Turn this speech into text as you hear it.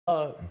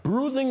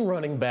Bruising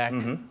running back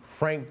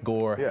Frank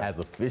Gore has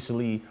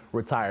officially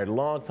retired.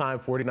 Longtime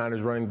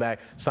 49ers running back,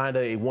 signed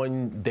a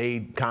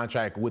one-day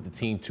contract with the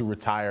team to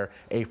retire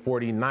a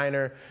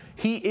 49er.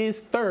 He is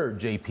third,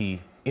 JP,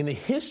 in the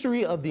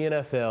history of the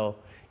NFL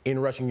in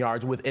rushing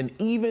yards with an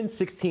even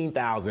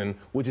 16,000,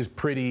 which is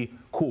pretty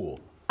cool.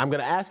 I'm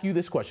going to ask you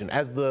this question.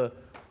 As the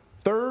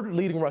third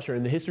leading rusher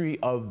in the history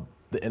of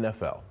the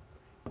NFL,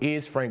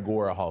 is Frank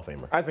Gore a Hall of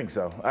Famer? I think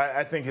so.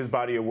 I think his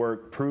body of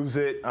work proves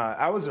it.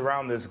 I was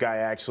around this guy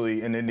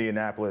actually in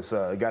Indianapolis.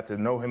 Got to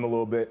know him a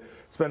little bit,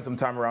 spent some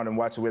time around and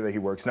watch the way that he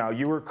works. Now,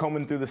 you were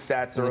combing through the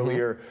stats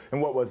earlier,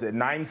 and what was it,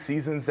 9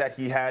 seasons that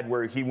he had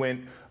where he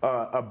went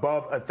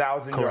above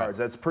 1,000 yards.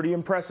 That's pretty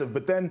impressive.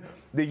 But then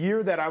the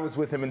year that I was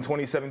with him in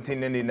 2017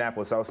 in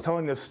Indianapolis, I was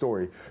telling this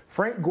story.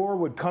 Frank Gore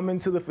would come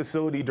into the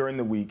facility during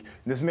the week,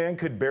 and this man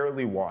could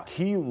barely walk.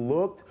 He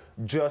looked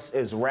just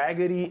as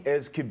raggedy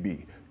as could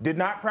be. Did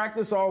not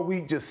practice all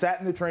week, just sat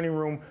in the training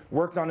room,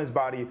 worked on his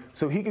body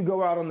so he could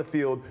go out on the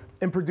field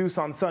and produce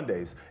on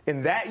Sundays.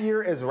 And that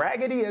year, as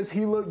raggedy as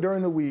he looked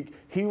during the week,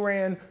 he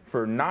ran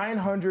for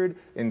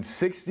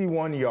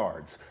 961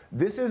 yards.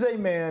 This is a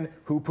man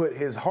who put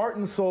his heart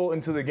and soul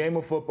into the game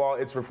of football.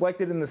 It's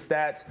reflected in the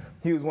stats.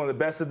 He was one of the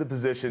best at the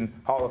position,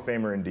 Hall of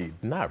Famer indeed.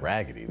 Not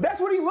raggedy. That's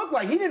what he looked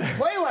like. He didn't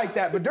play like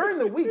that. But during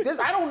the week,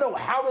 I don't know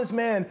how this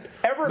man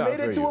ever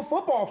made it to a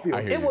football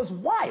field. It was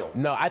wild.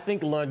 No, I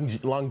think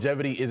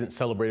longevity isn't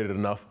celebrated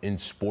enough in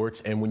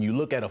sports. And when you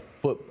look at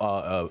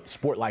a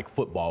sport like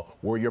football,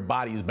 where your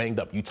body is banged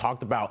up, you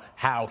talked about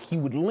how he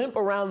would limp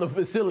around the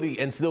facility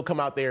and still come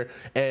out there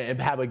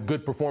and have a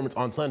good performance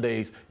on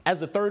Sundays. As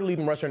the third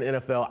leading rusher in the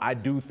NFL, I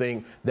do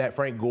think that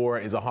Frank Gore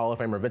is a Hall of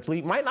Famer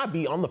eventually. He might not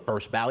be on the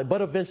first ballot,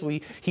 but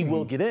eventually he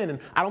will get in. And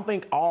I don't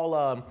think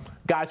all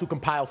guys who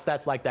compile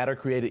stats like that are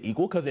created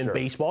equal, because in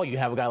baseball, you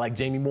have a guy like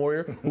Jamie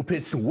Moyer who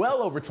pitched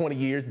well over 20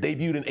 years,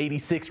 debuted in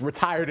 '86,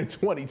 retired in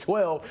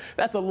 2012.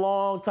 That's a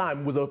long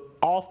time. Was an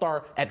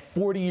all-star at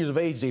 40 years of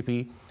age,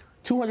 JP.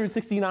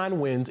 269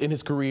 wins in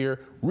his career,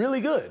 really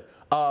good.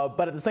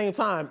 But at the same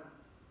time,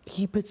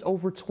 he pitched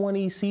over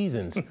 20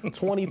 seasons,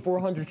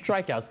 2,400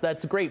 strikeouts.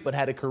 That's great, but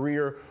had a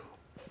career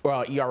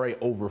ERA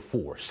over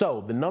 4.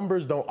 So the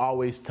numbers don't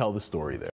always tell the story there.